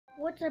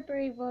What's up,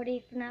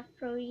 everybody? FNAF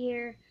Pro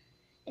here,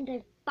 and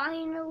I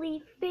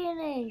finally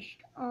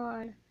finished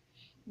on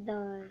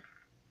the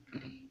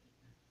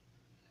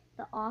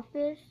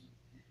Office.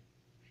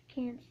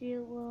 Can't see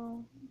it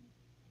well.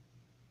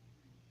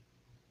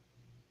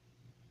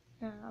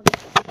 There.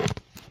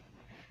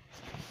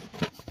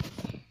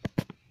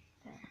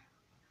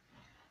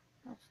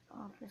 That's the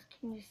Office.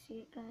 Can you see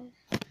it, guys?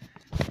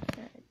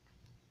 There.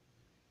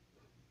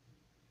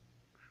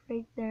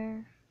 Right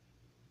there.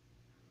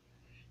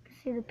 You can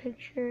see the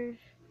pictures.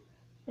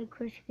 Of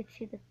course, you can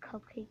see the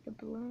cupcake, the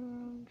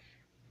balloons,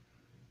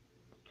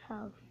 the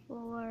tile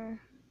floor,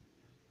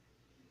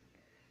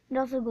 and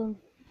also Golden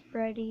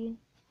Freddy.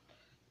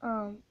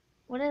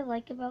 What I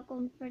like about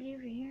Golden Freddy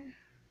over here,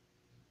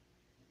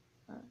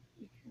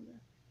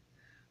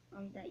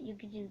 that you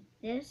could do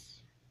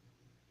this.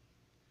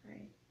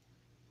 Right.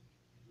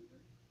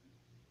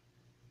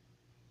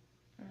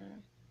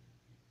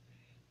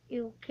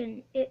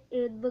 It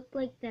would look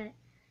like that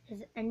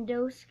his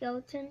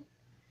endoskeleton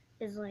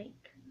is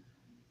like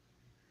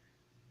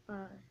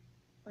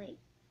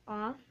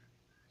off.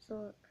 So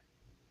look,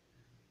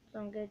 so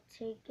I'm gonna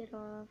take it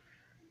off.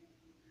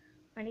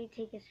 I need to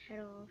take his head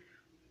off.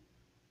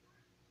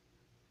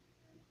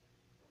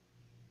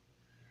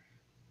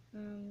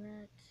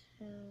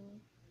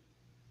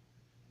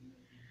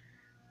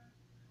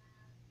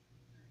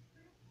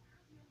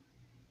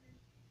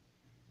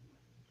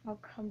 I'll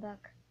come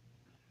back.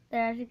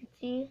 There, as you can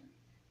see,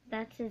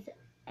 that's his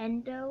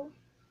endo.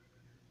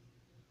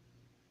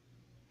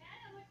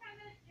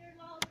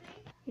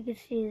 You can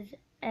see his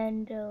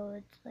endo,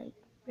 it's like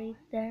right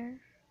there.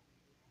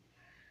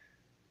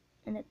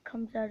 And it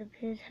comes out of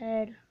his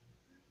head.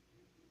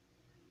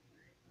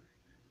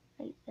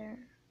 Right there.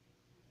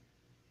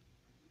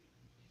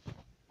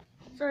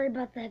 Sorry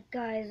about that,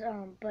 guys,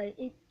 but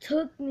it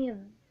took me a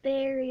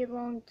very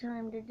long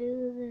time to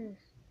do this.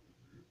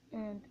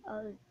 And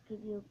I'll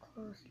give you a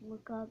close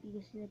look up. You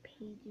can see the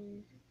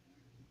pages,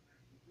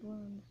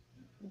 balloons,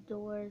 the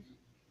doors,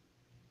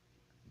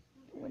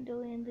 the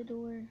window and the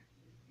door,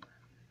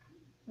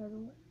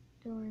 another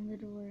door and the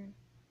door.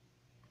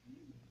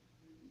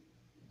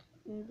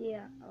 And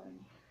yeah,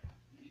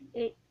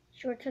 it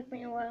sure took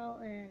me a while,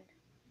 and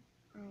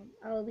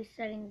I will be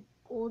setting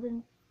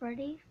Golden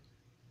Freddy.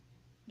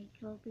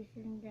 I'll be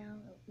sitting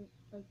down. I'll be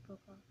like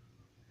broke off.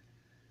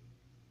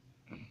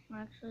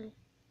 Actually,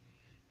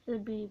 it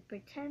would be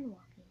pretend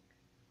walking.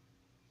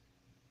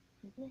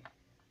 Like this.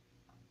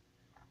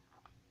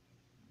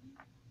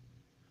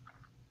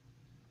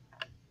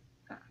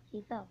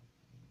 He fell.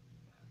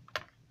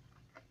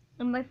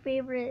 And my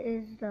favorite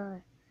is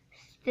the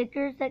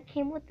stickers that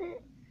came with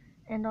it,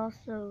 and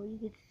also you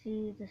could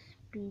see the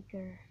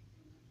speaker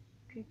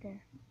right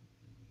there.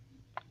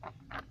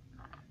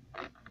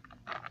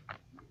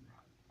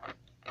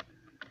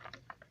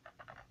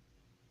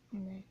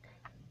 And then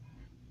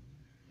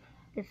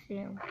you can see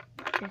him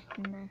just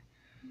in there.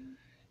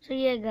 So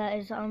yeah,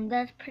 guys,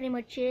 that's pretty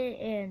much it,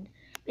 and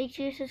make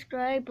sure you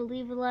subscribe,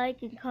 leave a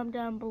like, and comment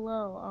down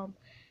below.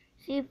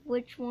 See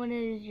which one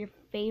is your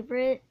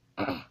favorite.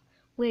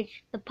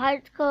 Which the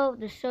Pirates Cove,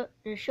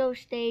 the show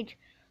stage,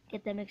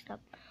 get that mixed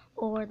up,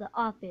 or the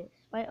Office.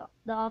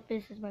 The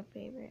Office is my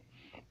favorite.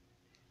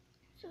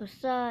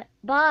 So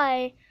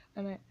bye.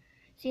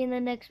 See you in the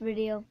next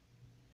video.